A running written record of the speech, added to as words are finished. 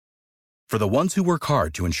For the ones who work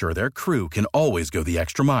hard to ensure their crew can always go the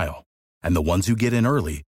extra mile, and the ones who get in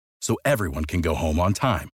early so everyone can go home on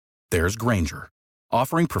time, there's Grainger,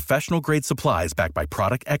 offering professional-grade supplies backed by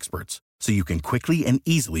product experts so you can quickly and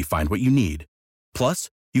easily find what you need. Plus,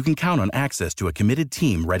 you can count on access to a committed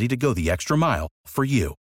team ready to go the extra mile for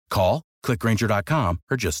you. Call, click Grainger.com,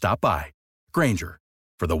 or just stop by. Grainger,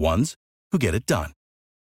 for the ones who get it done.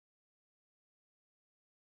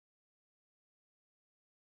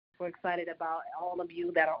 We're excited about all of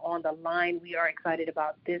you that are on the line. We are excited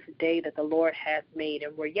about this day that the Lord has made,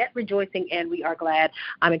 and we're yet rejoicing, and we are glad.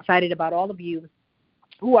 I'm excited about all of you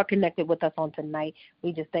who are connected with us on tonight.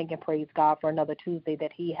 We just thank and praise God for another Tuesday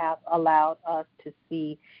that he has allowed us to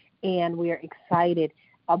see, and we are excited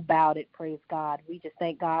about it. Praise God. We just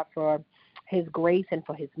thank God for his grace and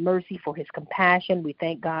for his mercy, for his compassion. We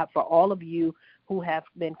thank God for all of you who have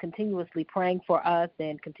been continuously praying for us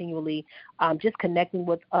and continually just connecting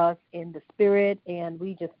with us in the spirit. And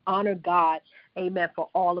we just honor God, amen, for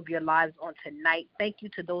all of your lives on tonight. Thank you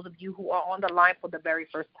to those of you who are on the line for the very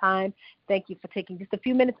first time. Thank you for taking just a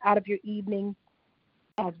few minutes out of your evening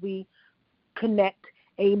as we connect,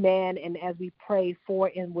 amen, and as we pray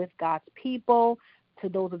for and with God's people. To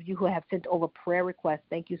those of you who have sent over prayer requests,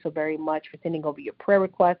 thank you so very much for sending over your prayer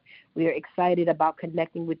requests. We are excited about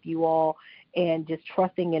connecting with you all and just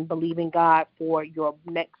trusting and believing God for your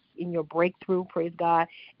next in your breakthrough, praise God.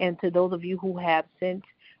 And to those of you who have sent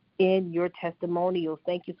in your testimonials,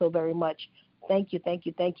 thank you so very much. Thank you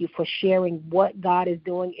for sharing what God is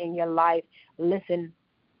doing in your life. Listen,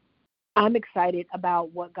 I'm excited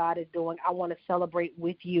about what God is doing. I want to celebrate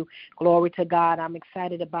with you. Glory to God. I'm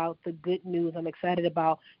excited about the good news. I'm excited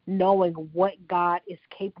about knowing what God is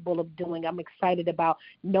capable of doing. I'm excited about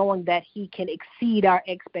knowing that he can exceed our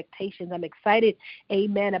expectations. I'm excited,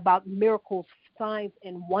 amen, about miracles, signs,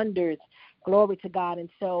 and wonders. Glory to God. And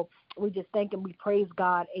so we just thank and we praise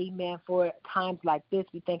God, amen, for times like this.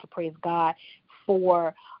 We thank and praise God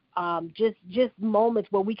for just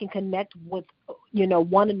moments where we can connect with,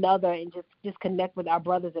 one another and just connect with our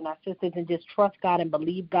brothers and our sisters and just trust God and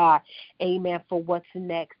believe God, amen, for what's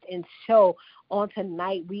next. And so on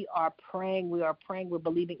tonight, we are praying, we're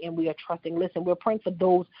believing, and we are trusting. Listen, we're praying for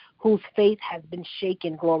those whose faith has been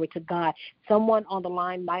shaken, glory to God. Someone on the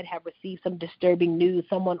line might have received some disturbing news.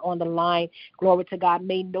 Someone on the line, glory to God,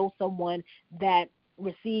 may know someone that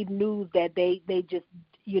received news that they just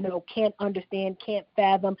can't understand, can't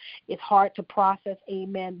fathom. It's hard to process,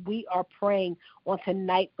 amen. We are praying on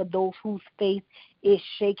tonight for those whose faith is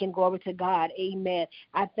shaken, glory to God, amen.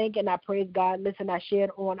 I thank and I praise God. Listen, I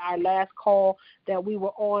shared on our last call that we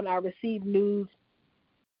were on, I received news,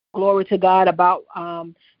 glory to God, about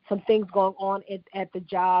some things going on at the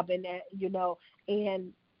job, and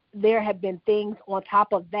and there have been things on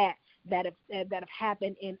top of that have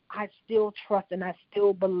happened, and I still trust and I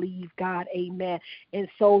still believe God, amen. And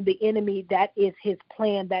so the enemy, that is his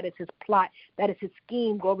plan, that is his plot, that is his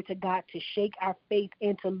scheme, glory to God, to shake our faith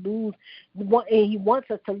and to lose, and he wants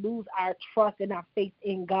us to lose our trust and our faith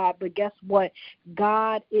in God. But guess what?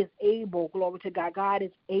 God is able, glory to God. God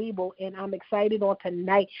is able, and I'm excited on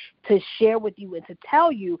tonight to share with you and to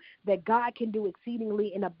tell you that God can do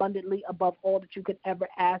exceedingly and abundantly above all that you could ever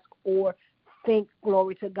ask or think,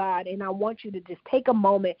 glory to God. And I want you to just take a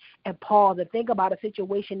moment and pause and think about a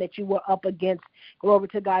situation that you were up against, glory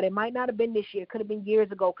to God. It might not have been this year. It could have been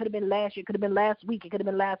years ago. It could have been last year. It could have been last week. It could have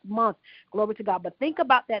been last month, glory to God. But think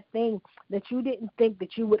about that thing that you didn't think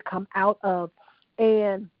that you would come out of,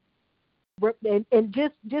 and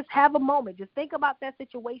just have a moment. Just think about that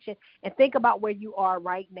situation and think about where you are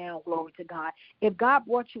right now, glory to God. If God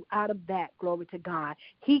brought you out of that, glory to God,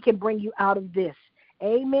 he can bring you out of this.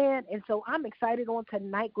 Amen. And so I'm excited on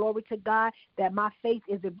tonight, glory to God, that my faith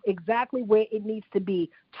is exactly where it needs to be,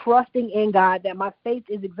 trusting in God, that my faith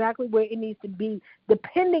is exactly where it needs to be,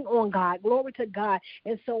 depending on God, glory to God.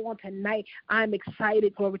 And so on tonight, I'm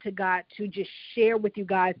excited, glory to God, to just share with you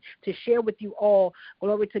guys, to share with you all,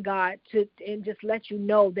 glory to God, and just let you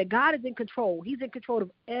know that God is in control. He's in control of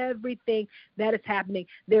everything that is happening.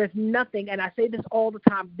 There's nothing, and I say this all the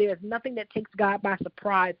time, there's nothing that takes God by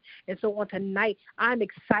surprise. And so on tonight, I'm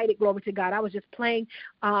excited, glory to God. I was just playing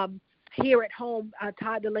here at home,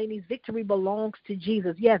 Todd Delaney's Victory Belongs to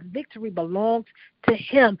Jesus. Yes, victory belongs to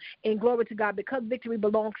him. And glory to God, because victory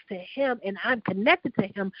belongs to him and I'm connected to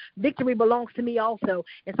him, victory belongs to me also.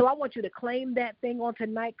 And so I want you to claim that thing on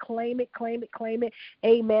tonight. Claim it, claim it, claim it.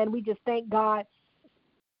 Amen. We just thank God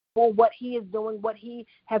for what he is doing, what he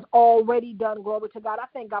has already done. Glory to God. I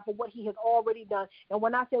thank God for what he has already done. And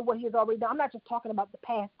when I say what he has already done, I'm not just talking about the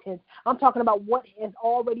past tense. I'm talking about what has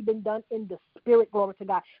already been done in the spirit. Glory to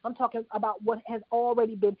God. I'm talking about what has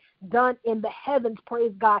already been done in the heavens.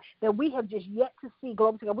 Praise God. That we have just yet to see.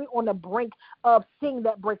 Glory to God. We're on the brink of seeing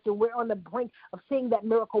that breakthrough. We're on the brink of seeing that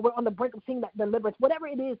miracle. We're on the brink of seeing that deliverance. Whatever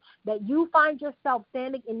it is that you find yourself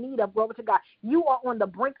standing in need of, glory to God, you are on the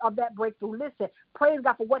brink of that breakthrough. Listen, praise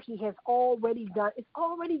God for what he has already done. It's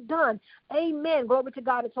already done. Amen. Glory to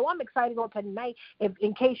God. And so I'm excited on tonight.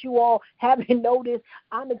 In case you all haven't noticed,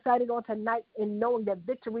 I'm excited on tonight in knowing that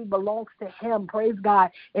victory belongs to him. Praise God.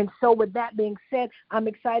 And so with that being said, I'm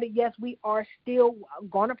excited. Yes, we are still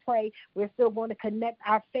going to pray. We're still going to connect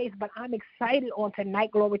our faith, but I'm excited on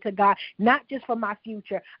tonight. Glory to God. Not just for my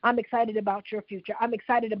future. I'm excited about your future. I'm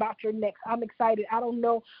excited about your next. I'm excited. I don't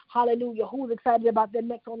know, hallelujah, who's excited about their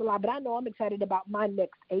next on the line, but I know I'm excited about my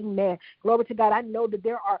next. Amen. Glory to God. I know that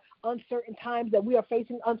there are uncertain times that we are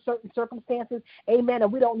facing uncertain circumstances. Amen.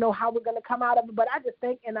 And we don't know how we're going to come out of it, but I just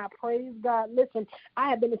think and I praise God. Listen, I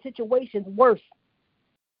have been in situations worse.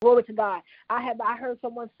 Glory to God. I heard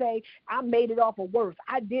someone say, I made it off of worse.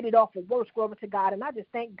 I did it off of worse. Glory to God. And I just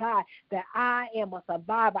thank God that I am a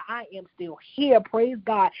survivor. I am still here. Praise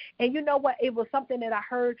God. And you know what? It was something that I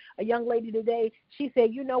heard a young lady today. She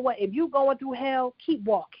said, you know what? If you're going through hell, keep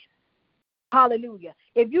walking. Hallelujah.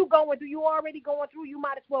 If you already going through, you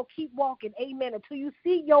might as well keep walking. Amen. Until you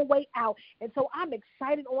see your way out. And so I'm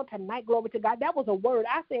excited on tonight. Glory to God. That was a word.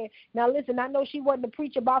 I said, now listen, I know she wasn't a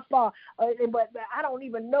preacher by far, but I don't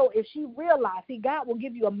even know if she realized. See, God will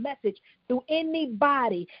give you a message through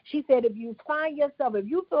anybody. She said, if you find yourself, if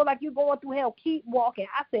you feel like you're going through hell, keep walking.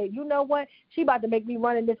 I said, you know what? She about to make me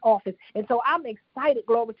run in this office. And so I'm excited,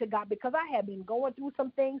 glory to God, because I have been going through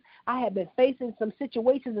some things. I have been facing some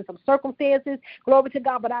situations and some circumstances. Glory to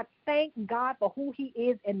God. But I thank God for who he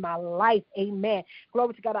is in my life. Amen.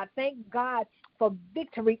 Glory to God. I thank God for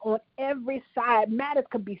victory on every side. Matters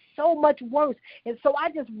could be so much worse. And so I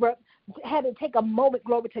just had to take a moment,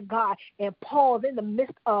 glory to God, and pause in the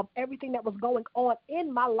midst of everything that was going on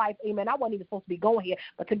in my life. Amen. I wasn't even supposed to be going here,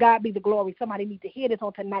 but to God be the glory. Somebody needs to hear this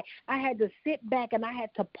on tonight. I had to sit back and I had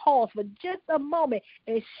to pause for just a moment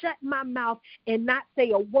and shut my mouth and not say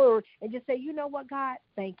a word and just say, you know what, God,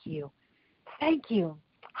 thank you. Thank you.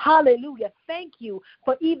 Hallelujah. Thank you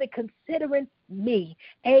for even considering me.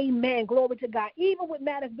 Amen. Glory to God. Even with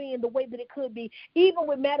matters being the way that it could be, even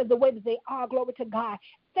with matters the way that they are, glory to God.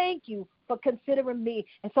 Thank you for considering me.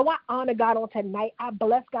 And so I honor God on tonight. I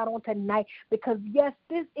bless God on tonight because, yes,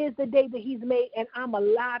 this is the day that he's made, and I'm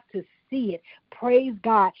alive to see it. Praise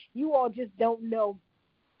God. You all just don't know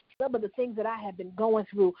some of the things that I have been going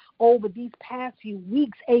through over these past few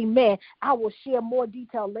weeks. Amen. I will share more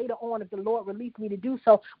detail later on if the Lord released me to do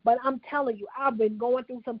so. But I'm telling you, I've been going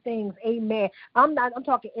through some things. Amen. I'm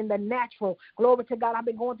talking in the natural. Glory to God. I've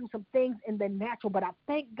been going through some things in the natural, but I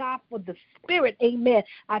thank God for the spirit. Amen.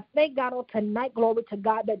 I thank God on tonight, glory to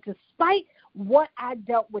God, that despite what I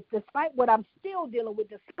dealt with, despite what I'm still dealing with,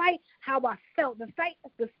 despite how I felt,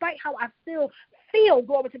 despite how I still feel,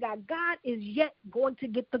 glory to God, God is yet going to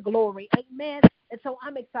get the glory. Amen. And so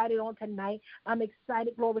I'm excited on tonight. I'm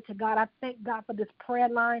excited, glory to God. I thank God for this prayer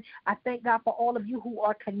line. I thank God for all of you who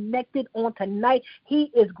are connected on tonight.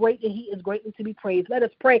 He is great and he is greatly to be praised. Let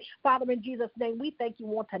us pray. Father, in Jesus' name, we thank you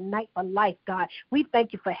on tonight for life, God. We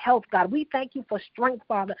thank you for health, God. We thank you for strength,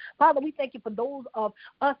 Father. Father, we thank you for those of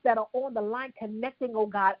us that are on the line connecting, oh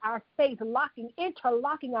God, our faith,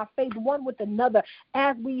 interlocking our faith one with another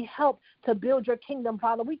as we help to build your kingdom,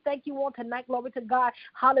 Father. We thank you on tonight, glory to God.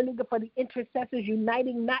 Hallelujah, for the intercessors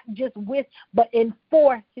uniting not just with, but in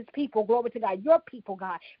for his people. Glory to God, your people,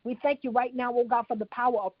 God. We thank you right now, oh God, for the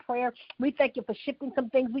power of prayer. We thank you for shifting some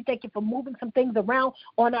things. We thank you for moving some things around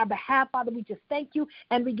on our behalf, Father. We just thank you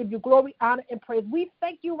and we give you glory, honor, and praise. We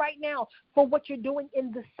thank you right now for what you're doing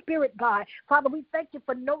in the spirit, God. Father, we thank you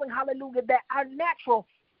for knowing, hallelujah, that our natural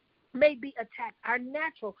may be attacked. Our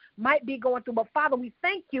natural might be going through. But, Father, we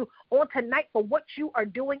thank you on tonight for what you are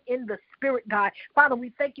doing in the spirit, God. Father,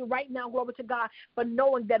 we thank you right now, glory to God, for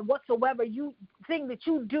knowing that whatsoever thing that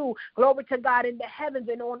you do, glory to God, in the heavens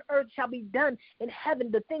and on earth shall be done in heaven.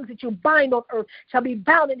 The things that you bind on earth shall be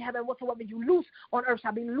bound in heaven. Whatsoever you loose on earth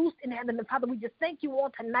shall be loosed in heaven. And, Father, we just thank you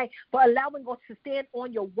on tonight for allowing us to stand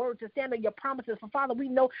on your word, to stand on your promises. For, Father, we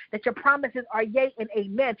know that your promises are yea and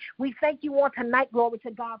amen. We thank you on tonight, glory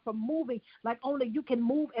to God, for moving like only you can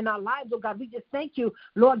move in our lives, oh God. We just thank you,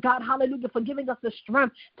 Lord God, hallelujah, for giving us the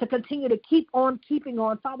strength to continue to keep on keeping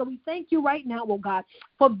on. Father, we thank you right now, oh God,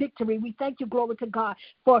 for victory. We thank you, glory to God,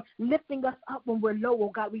 for lifting us up when we're low,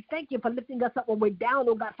 oh God. We thank you for lifting us up when we're down,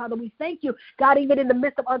 oh God. Father, we thank you, God, even in the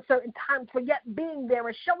midst of uncertain times, for yet being there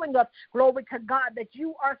and showing us, glory to God, that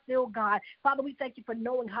you are still God. Father, we thank you for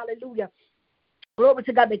knowing, hallelujah, glory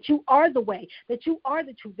to God, that you are the way, that you are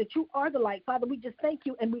the truth, that you are the light. Father, we just thank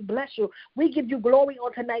you and we bless you. We give you glory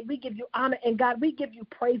on tonight. We give you honor, and God, we give you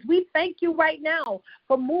praise. We thank you right now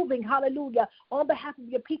for moving, hallelujah, on behalf of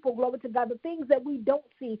your people, glory to God, the things that we don't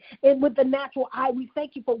see and with the natural eye. We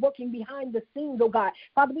thank you for working behind the scenes, oh God.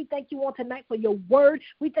 Father, we thank you on tonight for your word.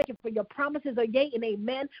 We thank you for your promises are yea and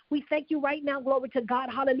amen. We thank you right now, glory to God,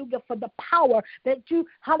 hallelujah, for the power that you,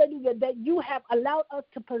 hallelujah, that you have allowed us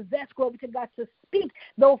to possess, glory to God, to speak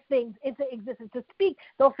those things into existence, to speak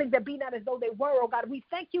those things that be not as though they were, oh God. We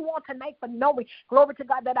thank you on tonight for knowing, glory to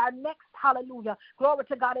God, that our next, hallelujah, glory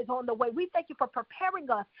to God, is on the way. We thank you for preparing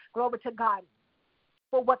us, glory to God,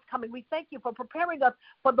 for what's coming. We thank you for preparing us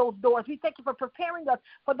for those doors. We thank you for preparing us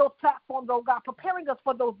for those platforms, oh God, preparing us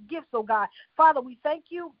for those gifts, oh God. Father, we thank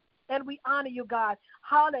you and we honor you, God.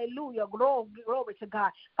 Hallelujah. Glory to God.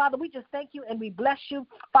 Father, we just thank you and we bless you.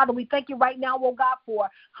 Father, we thank you right now, oh God, for,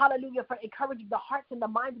 hallelujah, for encouraging the hearts and the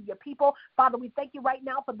minds of your people. Father, we thank you right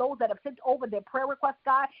now for those that have sent over their prayer requests,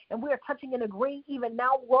 God, and we are touching and agreeing even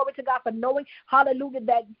now, glory to God, for knowing, hallelujah,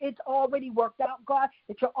 that it's already worked out, God,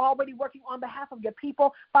 that you're already working on behalf of your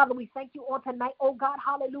people. Father, we thank you on tonight, oh God,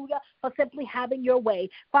 hallelujah, for simply having your way.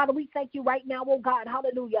 Father, we thank you right now, oh God,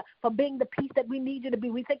 hallelujah, for being the peace that we need you to be.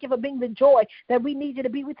 We thank you for being the joy that we need you to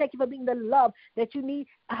be. We thank you for being the love that you need,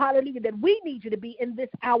 hallelujah, that we need you to be in this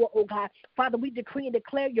hour, oh God. Father, we decree and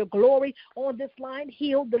declare your glory on this line.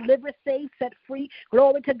 Heal, deliver, save, set free.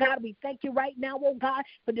 Glory to God. We thank you right now, oh God,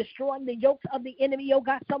 for destroying the yokes of the enemy, oh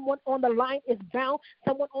God. Someone on the line is bound.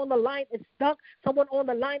 Someone on the line is stuck. Someone on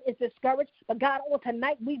the line is discouraged. But God, on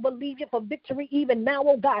tonight, we believe you for victory even now,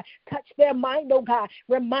 oh God. Touch their mind, oh God.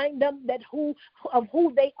 Remind them that who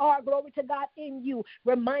they are, glory to God, in you.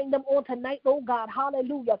 Remind them on tonight, oh God,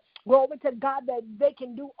 hallelujah. Glory to God that they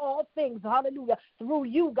can do all things, hallelujah, through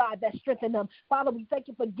you, God, that strengthen them. Father, we thank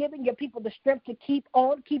you for giving your people the strength to keep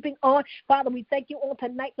on keeping on. Father, we thank you on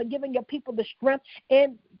tonight for giving your people the strength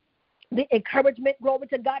and the encouragement, glory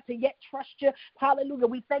to God, to yet trust you. Hallelujah.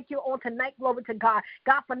 We thank you on tonight, glory to God.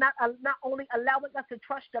 God, for not only allowing us to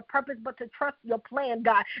trust your purpose, but to trust your plan,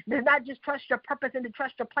 God. To not just trust your purpose and to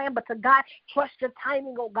trust your plan, but to, God, trust your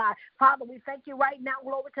timing, oh God. Father, we thank you right now,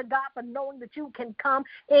 glory to God, for knowing that you can come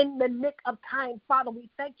in the nick of time. Father, we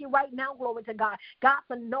thank you right now, glory to God. God,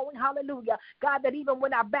 for knowing, hallelujah, God, that even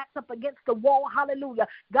when our back's up against the wall, hallelujah,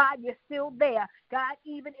 God, you're still there. God,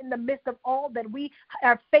 even in the midst of all that we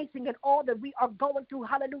are facing and all that we are going through,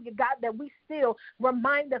 hallelujah, God, that we still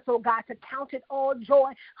remind us, oh God, to count it all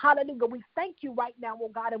joy, hallelujah. We thank you right now, oh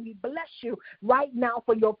God, and we bless you right now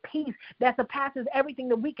for your peace that surpasses everything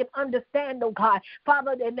that we can understand, oh God,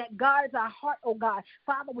 Father, and that guards our heart, oh God.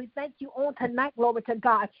 Father, we thank you on tonight, glory to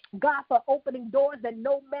God, God, for opening doors that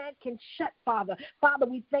no man can shut, Father. Father,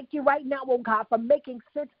 we thank you right now, oh God, for making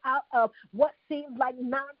sense out of what seems like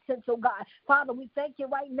nonsense, oh God. Father, we thank you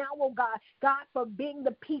right now, oh God, God, for being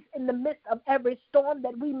the peace in the midst of every storm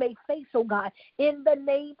that we may face, oh God, in the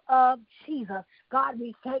name of Jesus. God,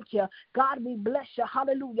 we thank you. God, we bless you.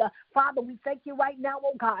 Hallelujah. Father, we thank you right now,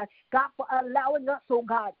 oh God, God, for allowing us, oh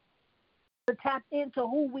God, to tap into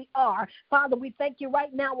who we are. Father, we thank you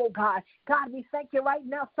right now, oh God. God, we thank you right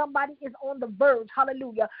now. Somebody is on the verge,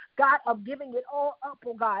 hallelujah, God, of giving it all up,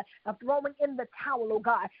 oh God, of throwing in the towel, oh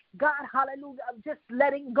God. God, hallelujah, of just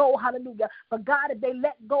letting go, hallelujah. But God, if they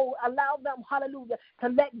let go, allow them, hallelujah, to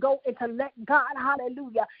let go and to let God,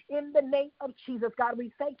 hallelujah, in the name of Jesus. God,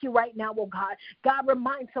 we thank you right now, oh God. God,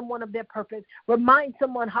 remind someone of their purpose. Remind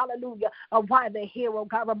someone, hallelujah, of why they're here, oh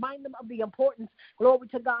God. Remind them of the importance, glory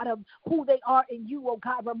to God, of who they are in you, oh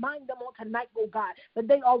God. Remind them on tonight, oh God, that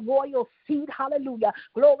they are royal seed. Hallelujah.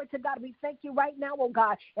 Glory to God. We thank you right now, oh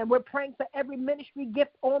God. And we're praying for every ministry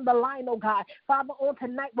gift on the line, oh God. Father, on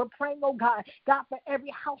tonight, we're praying, oh God, God, for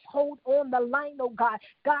every household on the line, oh God.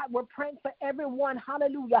 God, we're praying for everyone,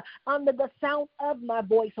 hallelujah, under the sound of my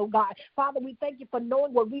voice, oh God. Father, we thank you for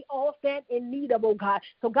knowing what we all stand in need of, oh God.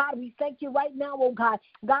 So, God, we thank you right now, oh God.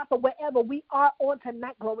 God, for wherever we are on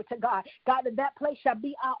tonight, glory to God. God, that place shall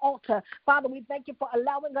be our altar. Father, we thank you for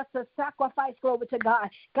allowing us to sacrifice, glory to God.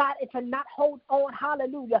 God, and to not hold on,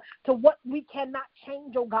 hallelujah, to what we cannot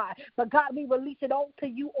change, oh God. But God, we release it all to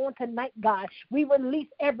you on tonight, God. We release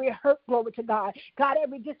every hurt, glory to God. God,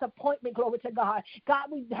 every disappointment, glory to God. God,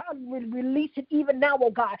 we release it even now, oh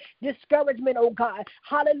God. Discouragement, oh God.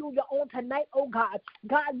 Hallelujah, on tonight, oh God.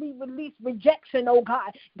 God, we release rejection, oh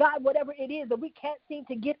God. God, whatever it is that we can't seem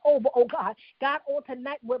to get over, oh God. God, on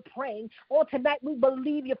tonight we're praying. On tonight we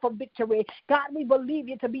believe you for victory. God, we believe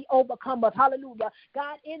you to be overcomers. Hallelujah.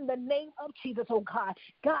 God, in the name of Jesus, oh God.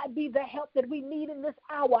 God, be the help that we need in this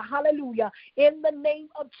hour. Hallelujah. In the name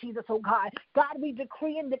of Jesus, oh God. God, we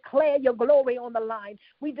decree and declare your glory on the line.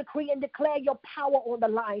 We decree and declare your power on the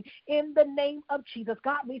line. In the name of Jesus,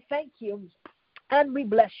 God, we thank you. And we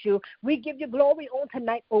bless you. We give you glory on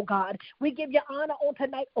tonight, oh God. We give you honor on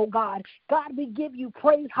tonight, oh God. God, we give you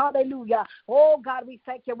praise. Hallelujah. Oh God, we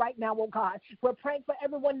thank you right now, oh God. We're praying for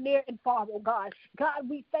everyone near and far, oh God. God,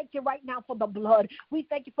 we thank you right now for the blood. We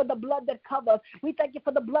thank you for the blood that covers. We thank you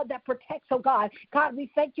for the blood that protects, oh God. God,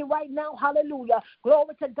 we thank you right now. Hallelujah.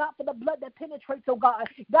 Glory to God for the blood that penetrates, oh God.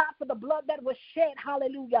 God, for the blood that was shed.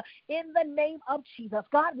 Hallelujah. In the name of Jesus.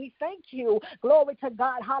 God, we thank you. Glory to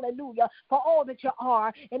God. Hallelujah. For all that you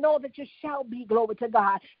are and all that you shall be, glory to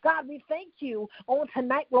God. God, we thank you on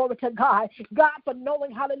tonight, glory to God. God, for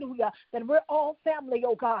knowing, hallelujah, that we're all family,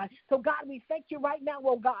 oh God. So God, we thank you right now,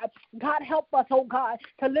 oh God. God, help us, oh God,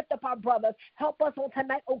 to lift up our brothers. Help us on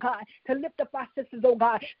tonight, oh God, to lift up our sisters, oh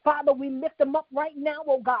God. Father, we lift them up right now,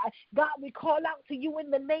 oh God. God, we call out to you in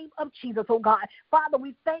the name of Jesus, oh God. Father,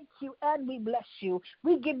 we thank you and we bless you.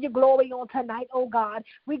 We give you glory on tonight, oh God.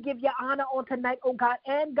 We give you honor on tonight, oh God.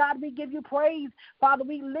 And God, we give you praise. Father,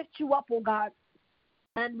 we lift you up, oh God.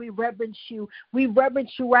 And we reverence you. We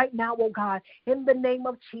reverence you right now, oh God, in the name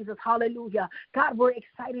of Jesus. Hallelujah. God, we're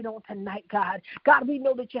excited on tonight, God. God, we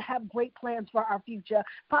know that you have great plans for our future.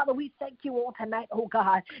 Father, we thank you on tonight, oh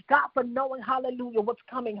God. God, for knowing, hallelujah, what's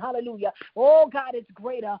coming. Hallelujah. Oh God, it's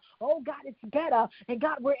greater. Oh God, it's better. And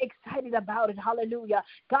God, we're excited about it. Hallelujah.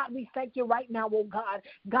 God, we thank you right now, oh God.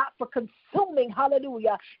 God, for consuming,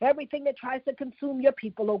 hallelujah, everything that tries to consume your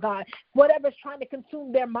people, oh God. Whatever's trying to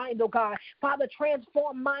consume their mind, oh God. Father, transform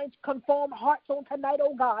minds, conform hearts on tonight,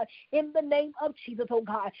 oh God, in the name of Jesus, oh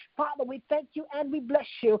God. Father, we thank you and we bless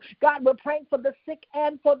you. God, we're praying for the sick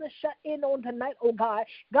and for the shut in on tonight, oh God.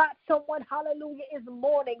 God, someone, hallelujah, is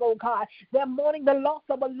mourning, oh God. They're mourning the loss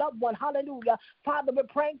of a loved one, hallelujah. Father, we're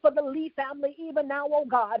praying for the Lee family even now, oh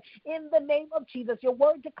God, in the name of Jesus. Your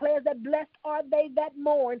word declares that blessed are they that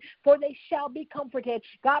mourn, for they shall be comforted.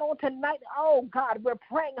 God, on tonight, oh God, we're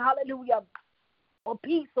praying, hallelujah, for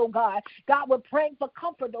peace, oh God. God, we're praying for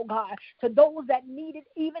comfort, oh God, to those that need it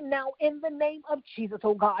even now in the name of Jesus,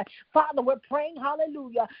 oh God. Father, we're praying,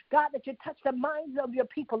 hallelujah, God, that you touch the minds of your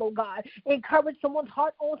people, oh God. Encourage someone's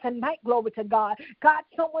heart on tonight, glory to God. God,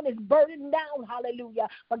 someone is burdened down, hallelujah.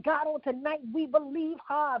 But God, on tonight, we believe,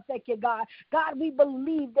 thank you, God. God, we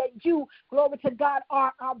believe that you, glory to God,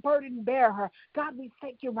 are our burden bearer. God, we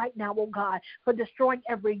thank you right now, oh God, for destroying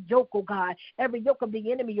every yoke, oh God, every yoke of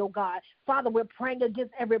the enemy, oh God. Father, we're praying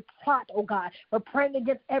against every plot, oh God. We're praying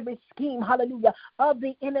against every scheme, hallelujah, of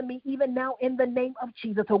the enemy even now in the name of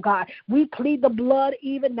Jesus, oh God. We plead the blood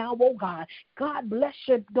even now, oh God. God, bless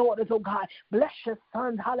your daughters, oh God. Bless your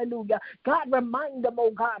sons, hallelujah. God, remind them,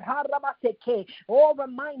 oh God. Oh,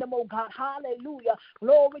 remind them, oh God, hallelujah.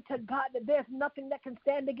 Glory to God that there's nothing that can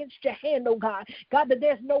stand against your hand, oh God. God, that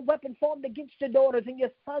there's no weapon formed against your daughters and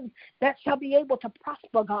your sons that shall be able to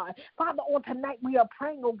prosper, God. Father, on tonight we are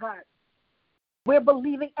praying, oh God. We're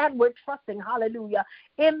believing and we're trusting, hallelujah.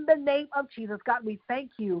 In the name of Jesus, God, we thank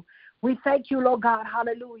you. We thank you, Lord God,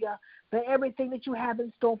 hallelujah, for everything that you have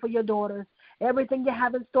in store for your daughters, everything you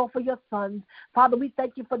have in store for your sons. Father, we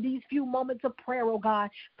thank you for these few moments of prayer, oh God.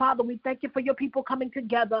 Father, we thank you for your people coming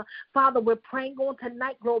together. Father, we're praying on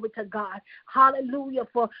tonight, glory to God. Hallelujah,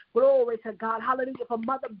 for glory to God. Hallelujah, for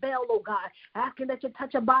Mother Bell, oh God. Asking that you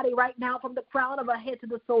touch her body right now from the crown of her head to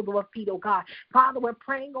the soles of her feet, oh God. Father, we're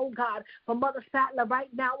praying, oh God, for Mother Sattler right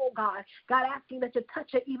now, oh God. God, asking that you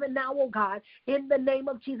touch her even now, oh God. In the name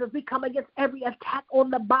of Jesus, we come against every attack on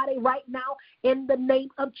the body right now in the name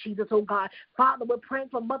of Jesus, oh God. Father, we're praying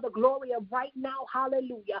for Mother Gloria right now,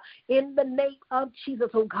 hallelujah, in the name of Jesus,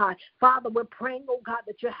 oh God. Father, we're praying, oh God,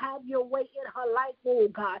 that you have your way in her life, oh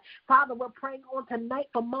God. Father, we're praying on tonight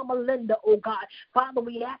for Mama Linda, oh God. Father,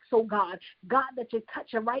 we ask, oh God, God, that you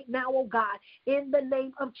touch her right now, oh God, in the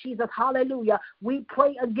name of Jesus, hallelujah. We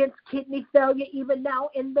pray against kidney failure even now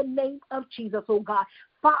in the name of Jesus, oh God.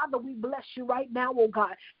 Father, we bless you right now, oh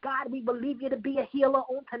God. God, we believe you to be a healer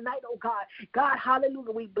on tonight, oh God. God,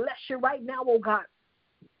 hallelujah. We bless you right now, oh God.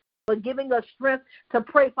 for giving us strength to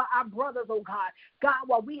pray for our brothers, oh God. God,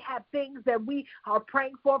 while we have things that we are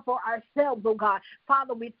praying for ourselves, oh God.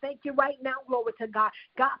 Father, we thank you right now, glory to God.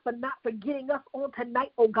 God, for not forgetting us on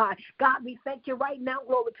tonight, oh God. God, we thank you right now,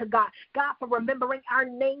 glory to God. God, for remembering our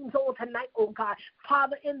names on tonight, oh God.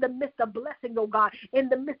 Father, in the midst of blessing, oh God, in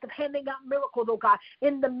the midst of handing out miracles, oh God,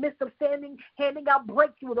 in the midst of handing out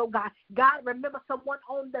breakthroughs, oh God. God, remember someone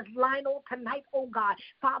on this line on tonight, oh God.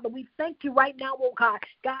 Father, we thank you right now, oh God.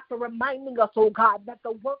 God, for reminding us, oh God, that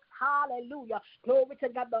the works, hallelujah, glory to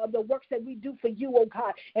God, the works that we do for you, oh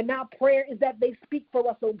God. And our prayer is that they speak for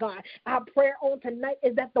us, oh God. Our prayer on tonight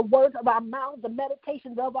is that the words of our mouths, the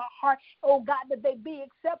meditations of our heart, oh God, that they be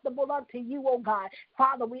acceptable unto you, oh God.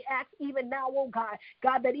 Father, we ask even now, oh God,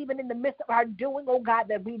 God, that even in the midst of our doing, oh God,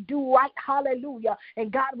 that we do right, hallelujah.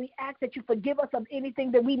 And God, we ask that you forgive us of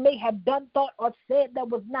anything that we may have done, thought, or said that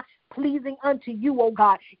was not pleasing unto you, oh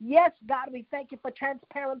God. Yes, God, we thank you for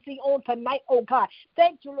transparency on tonight, oh God.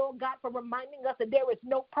 Thank you, Lord God, for reminding us that there is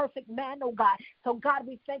no perfect man, oh God. So, God,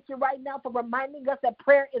 we thank you right now for reminding us that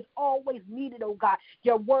prayer is always needed, oh God.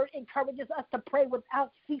 Your word encourages us to pray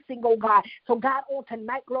without ceasing, oh God. So, God, on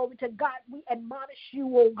tonight, glory to God, we admonish you,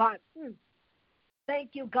 oh God.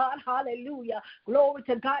 Thank you, God. Hallelujah. Glory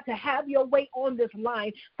to God to have your way on this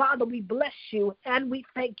line. Father, we bless you and we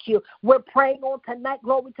thank you. We're praying on tonight,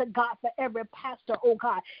 glory to God, for every pastor, oh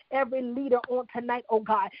God, every leader on tonight, oh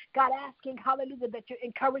God. God, asking, hallelujah, that you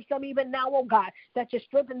encourage them even now, oh God, that you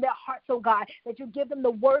strengthen their hearts, oh God, that you give them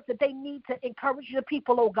the words that they need to encourage the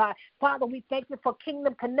people, oh God. Father, we thank you for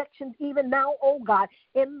kingdom connections even now, oh God,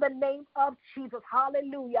 in the name of Jesus.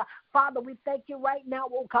 Hallelujah. Father, we thank you right now,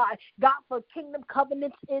 oh God, God, for kingdom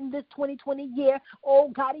covenants in this 2020 year, oh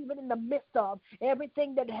God, even in the midst of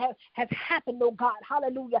everything that has happened, oh God,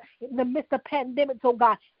 hallelujah, in the midst of pandemics, oh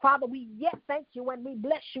God. Father, we yet thank you and we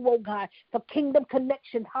bless you, oh God, for kingdom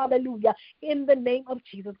connections, hallelujah, in the name of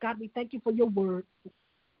Jesus. God, we thank you for your word.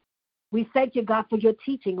 We thank you, God, for your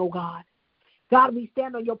teaching, oh God. God, we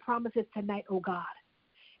stand on your promises tonight, oh God.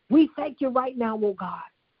 We thank you right now, oh God.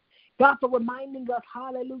 God, for reminding us,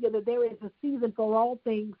 hallelujah, that there is a season for all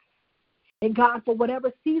things. And God, for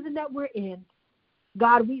whatever season that we're in,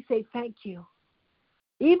 God, we say thank you.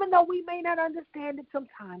 Even though we may not understand it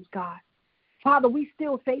sometimes, God, Father, we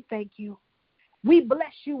still say thank you. We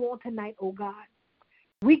bless you on tonight, oh God.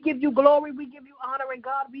 We give you glory, we give you honor, and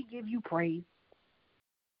God, we give you praise.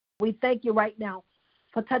 We thank you right now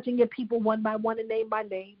for touching your people one by one and name by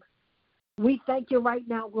name. We thank you right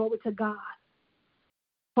now, glory to God,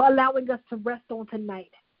 for allowing us to rest on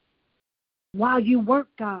tonight while you work,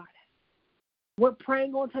 God. We're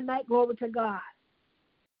praying on tonight, glory to God,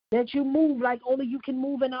 that you move like only you can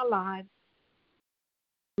move in our lives.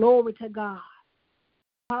 Glory to God.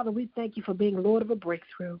 Father, we thank you for being Lord of a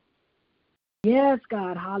breakthrough. Yes,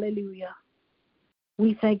 God, hallelujah.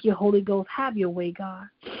 We thank you, Holy Ghost. Have your way, God.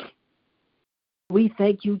 We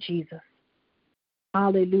thank you, Jesus.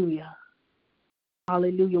 Hallelujah.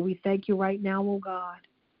 Hallelujah. We thank you right now, oh God.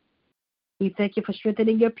 We thank you for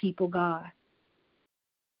strengthening your people, God.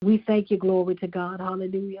 We thank you, glory to God.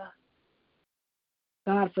 Hallelujah.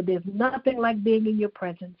 God, for there's nothing like being in your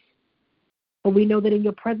presence. For we know that in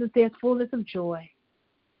your presence there's fullness of joy.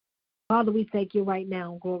 Father, we thank you right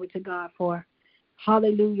now, glory to God, for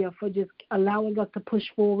hallelujah, for just allowing us to push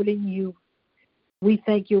forward in you. We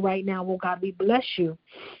thank you right now, oh God. We bless you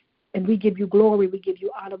and we give you glory. We give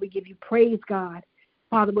you honor. We give you praise, God.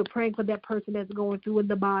 Father, we're praying for that person that's going through in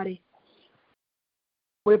the body.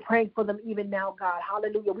 We're praying for them even now, God.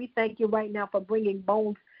 Hallelujah. We thank you right now for bringing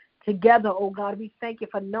bones together, oh God. We thank you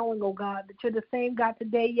for knowing, oh God, that you're the same God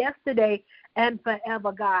today, yesterday, and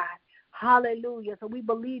forever, God. Hallelujah. So we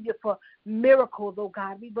believe you for miracles, oh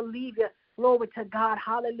God. We believe you, glory to God,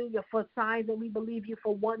 hallelujah, for signs, and we believe you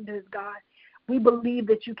for wonders, God. We believe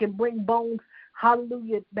that you can bring bones,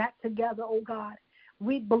 hallelujah, back together, oh God.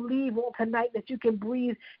 We believe on tonight that you can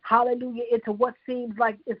breathe, hallelujah, into what seems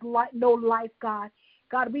like it's like no life, God.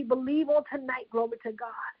 God, we believe on tonight, glory to God,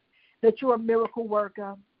 that you're a miracle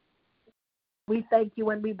worker. We thank you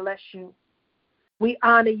and we bless you. We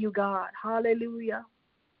honor you, God. Hallelujah.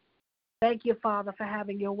 Thank you, Father, for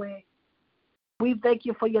having your way. We thank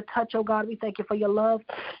you for your touch, oh God. We thank you for your love.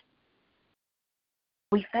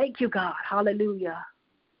 We thank you, God. Hallelujah.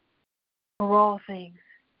 For all things.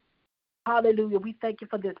 Hallelujah. We thank you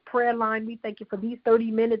for this prayer line. We thank you for these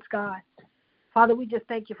 30 minutes, God. Father, we just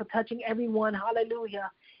thank you for touching everyone.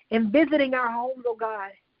 Hallelujah. And visiting our homes, oh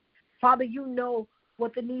God. Father, you know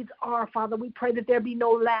what the needs are, Father. We pray that there be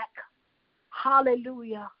no lack.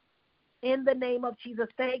 Hallelujah. In the name of Jesus,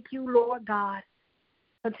 thank you, Lord God.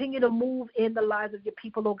 Continue to move in the lives of your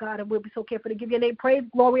people, oh God, and we'll be so careful to give your name praise,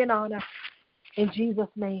 glory, and honor in Jesus'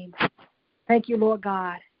 name. Thank you, Lord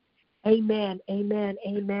God. Amen, amen,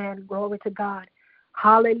 amen. Glory to God.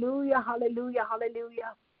 Hallelujah, hallelujah,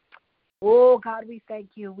 hallelujah. Oh, God, we thank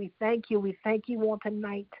you. We thank you. We thank you on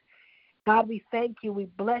tonight. God, we thank you. We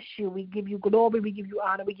bless you. We give you glory. We give you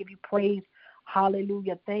honor. We give you praise.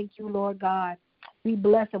 Hallelujah. Thank you, Lord God. We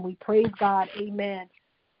bless and we praise God. Amen.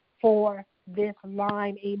 For this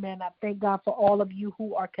line. Amen. I thank God for all of you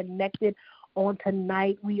who are connected on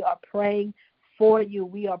tonight. We are praying for you.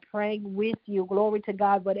 We are praying with you. Glory to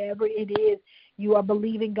God. Whatever it is you are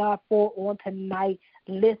believing God for on tonight,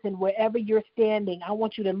 listen, wherever you're standing, I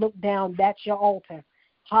want you to look down. That's your altar.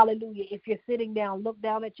 Hallelujah. If you're sitting down, look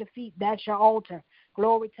down at your feet. That's your altar.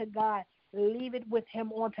 Glory to God. Leave it with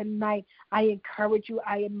him on tonight. I encourage you.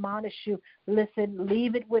 I admonish you. Listen,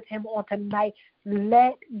 leave it with him on tonight.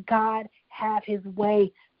 Let God have his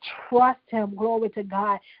way. Trust him. Glory to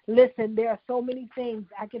God. Listen, there are so many things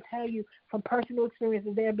I can tell you from personal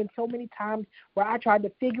experiences. There have been so many times where I tried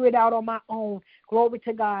to figure it out on my own. Glory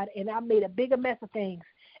to God. And I made a bigger mess of things.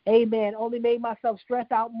 Amen. Only made myself stress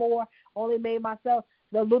out more. Only made myself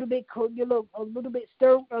a little bit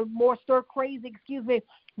more stir crazy, excuse me.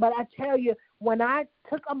 But I tell you, when I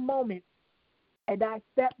took a moment and I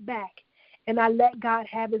stepped back and I let God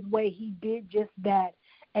have his way, he did just that.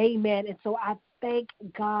 Amen. And so I thank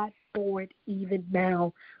God for it even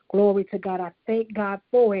now. Glory to God. I thank God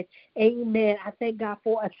for it. Amen. I thank God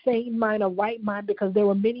for a sane mind, a right mind, because there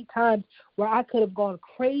were many times where I could have gone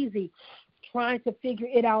crazy trying to figure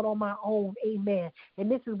it out on my own. Amen.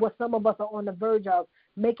 And this is what some of us are on the verge of,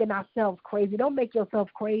 making ourselves crazy. Don't make yourself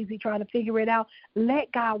crazy trying to figure it out.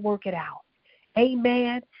 Let God work it out.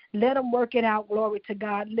 Amen. Let him work it out. Glory to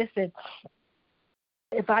God. Listen,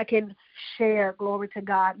 if I can share, glory to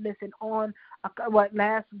God. Listen, on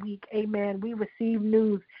last week, amen, we received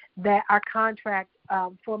news that our contract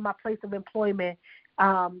for my place of employment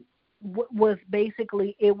was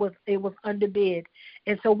basically, it was underbid.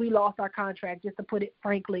 And so we lost our contract, just to put it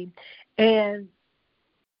frankly. And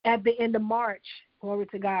at the end of March, glory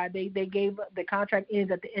to God, they gave the contract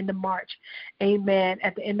ends at the end of March. Amen.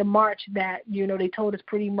 At the end of March, that, they told us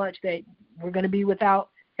pretty much that we're going to be without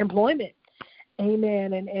employment.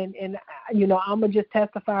 Amen. And I'm going to just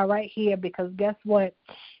testify right here, because guess what?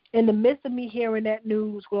 In the midst of me hearing that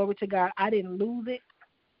news, glory to God, I didn't lose it.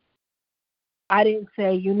 I didn't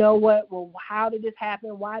say, you know what, well, how did this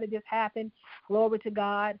happen? Why did this happen? Glory to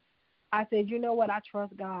God. I said, you know what, I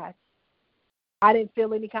trust God. I didn't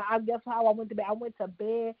feel any kind. Guess how I went to bed? I went to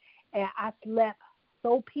bed and I slept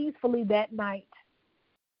so peacefully that night.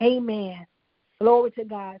 Amen. Glory to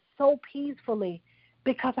God. So peacefully,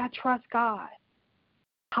 because I trust God.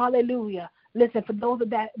 Hallelujah. Listen, for those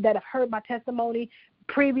that have heard my testimony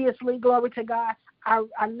previously, glory to God,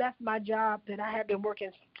 I left my job that I had been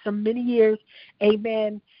working so many years.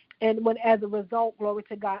 Amen. And as a result, glory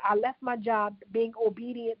to God, I left my job being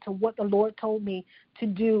obedient to what the Lord told me to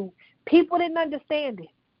do. People didn't understand it.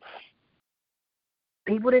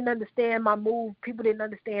 People didn't understand my move. People didn't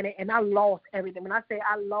understand it. And I lost everything. When I say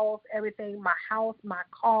I lost everything, my house, my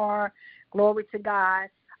car, glory to God,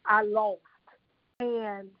 I lost.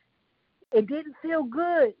 And it didn't feel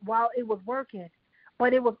good while it was working,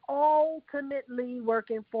 but it was ultimately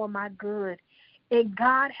working for my good. And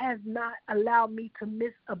God has not allowed me to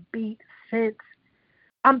miss a beat since.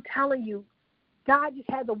 I'm telling you, God just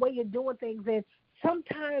has a way of doing things. And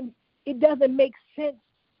sometimes it doesn't make sense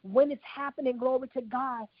when it's happening, glory to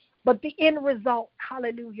God. But the end result,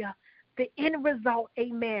 hallelujah, the end result,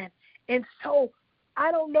 amen. And so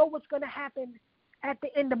I don't know what's going to happen at the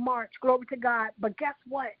end of March, glory to God. But guess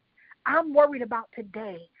what? I'm worried about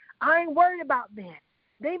today. I ain't worried about then.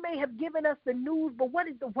 They may have given us the news, but what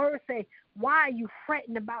does the word say? Why are you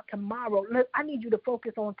fretting about tomorrow? Look, I need you to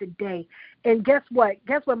focus on today. And guess what?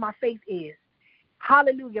 Guess what my faith is?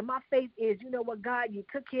 Hallelujah. My faith is, you know what, God, you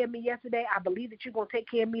took care of me yesterday. I believe that you're going to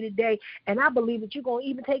take care of me today. And I believe that you're going to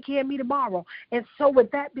even take care of me tomorrow. And so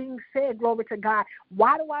with that being said, glory to God,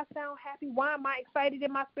 why do I sound happy? Why am I excited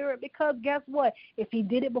in my spirit? Because guess what? If he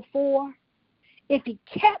did it before, if he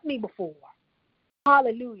kept me before,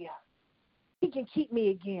 hallelujah, he can keep me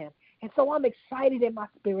again. And so I'm excited in my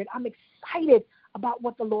spirit. I'm excited about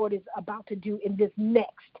what the Lord is about to do in this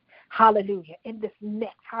next. Hallelujah. In this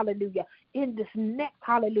next. Hallelujah. In this next.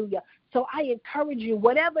 Hallelujah. So I encourage you,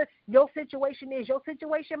 whatever your situation is, your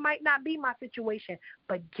situation might not be my situation,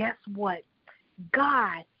 but guess what?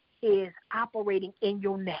 God is operating in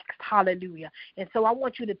your next. Hallelujah. And so I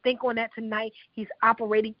want you to think on that tonight. He's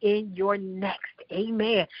operating in your next.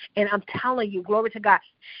 Amen. And I'm telling you, glory to God,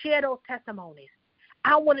 share those testimonies.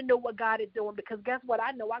 I want to know what God is doing, because guess what?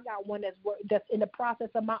 I know I got one that's in the process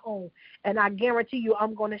of my own, and I guarantee you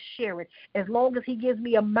I'm going to share it. As long as he gives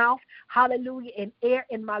me a mouth, hallelujah, and air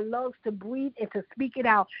in my lungs to breathe and to speak it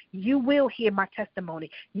out, you will hear my testimony.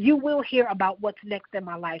 You will hear about what's next in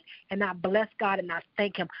my life, and I bless God and I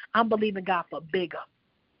thank him. I'm believing God for bigger.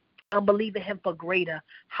 I'm believing him for greater.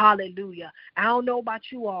 Hallelujah. I don't know about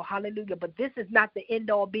you all. Hallelujah. But this is not the end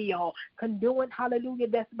all be all. Conduit, hallelujah,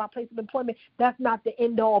 that's my place of employment. That's not the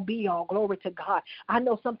end all be all. Glory to God. I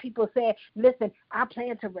know some people say, listen, I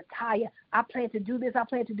plan to retire. I plan to do this. I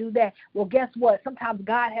plan to do that. Well, guess what? Sometimes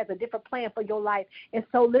God has a different plan for your life. And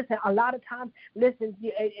so, listen, a lot of times, listen,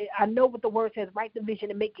 I know what the word says, write the vision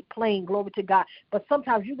and make it plain. Glory to God. But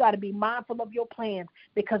sometimes you got to be mindful of your plans,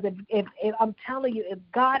 because if I'm telling you, if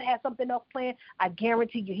God has something else planned, I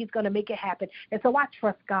guarantee you he's going to make it happen. And so I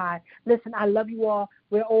trust God. Listen, I love you all.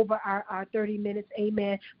 We're over our 30 minutes,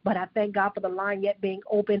 amen. But I thank God for the line yet being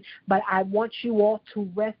open. But I want you all to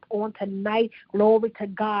rest on tonight. Glory to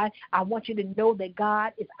God. I want you to know that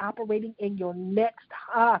God is operating in your next.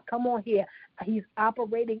 Come on here. He's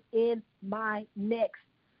operating in my next.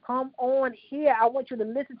 Come on here. I want you to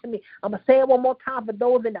listen to me. I'm going to say it one more time for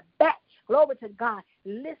those in the back. Glory to God.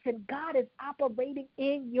 Listen, God is operating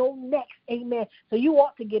in your next. Amen. So you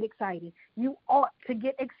ought to get excited. You ought to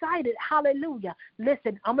get excited. Hallelujah.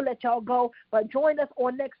 Listen, I'm going to let y'all go, but join us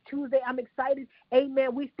on next Tuesday. I'm excited.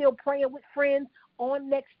 Amen. We still praying with friends. On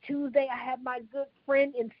next Tuesday, I have my good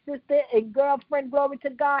friend and sister and girlfriend, glory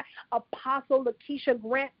to God, Apostle Lakeisha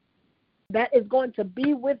Grant, that is going to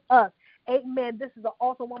be with us. Amen. This is an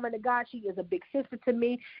awesome woman of God. She is a big sister to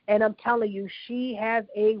me, and I'm telling you, she has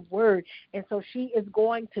a word. And so she is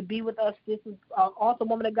going to be with us. This is an awesome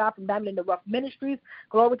woman of God from Diamond in the Rough Ministries.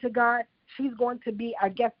 Glory to God. She's going to be our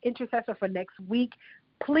guest intercessor for next week.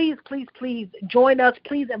 Please, please, please join us.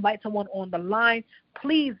 Please invite someone on the line.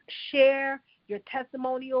 Please share your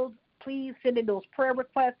testimonials. Please send in those prayer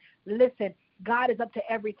requests. Listen, God is up to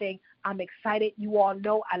everything. I'm excited. You all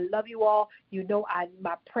know I love you all. You know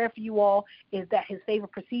my prayer for you all is that his favor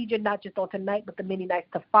procedure, not just on tonight, but the many nights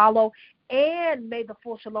to follow. And may the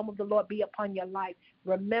full shalom of the Lord be upon your life.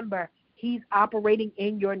 Remember, he's operating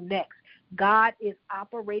in your next. God is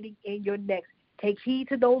operating in your next. Take heed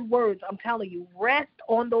to those words. I'm telling you, rest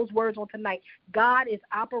on those words on tonight. God is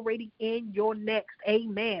operating in your next.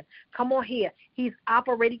 Amen. Come on here. He's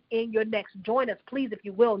operating in your next. Join us, please, if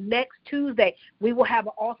you will. Next Tuesday, we will have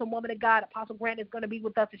an awesome woman of God. Apostle Grant is going to be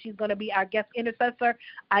with us, and she's going to be our guest intercessor.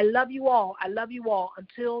 I love you all. I love you all.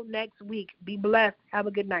 Until next week, be blessed. Have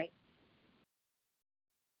a good night.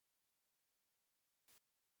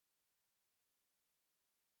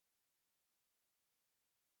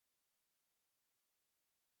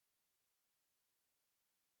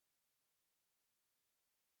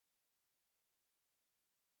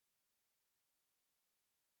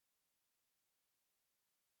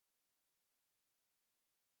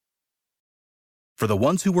 For the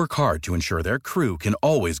ones who work hard to ensure their crew can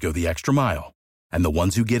always go the extra mile, and the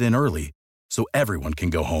ones who get in early so everyone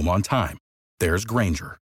can go home on time, there's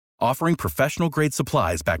Grainger, offering professional-grade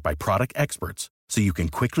supplies backed by product experts so you can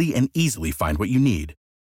quickly and easily find what you need.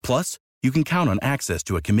 Plus, you can count on access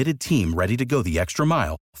to a committed team ready to go the extra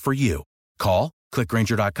mile for you. Call, click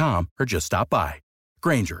Grainger.com, or just stop by.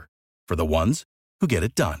 Grainger, for the ones who get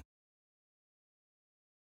it done.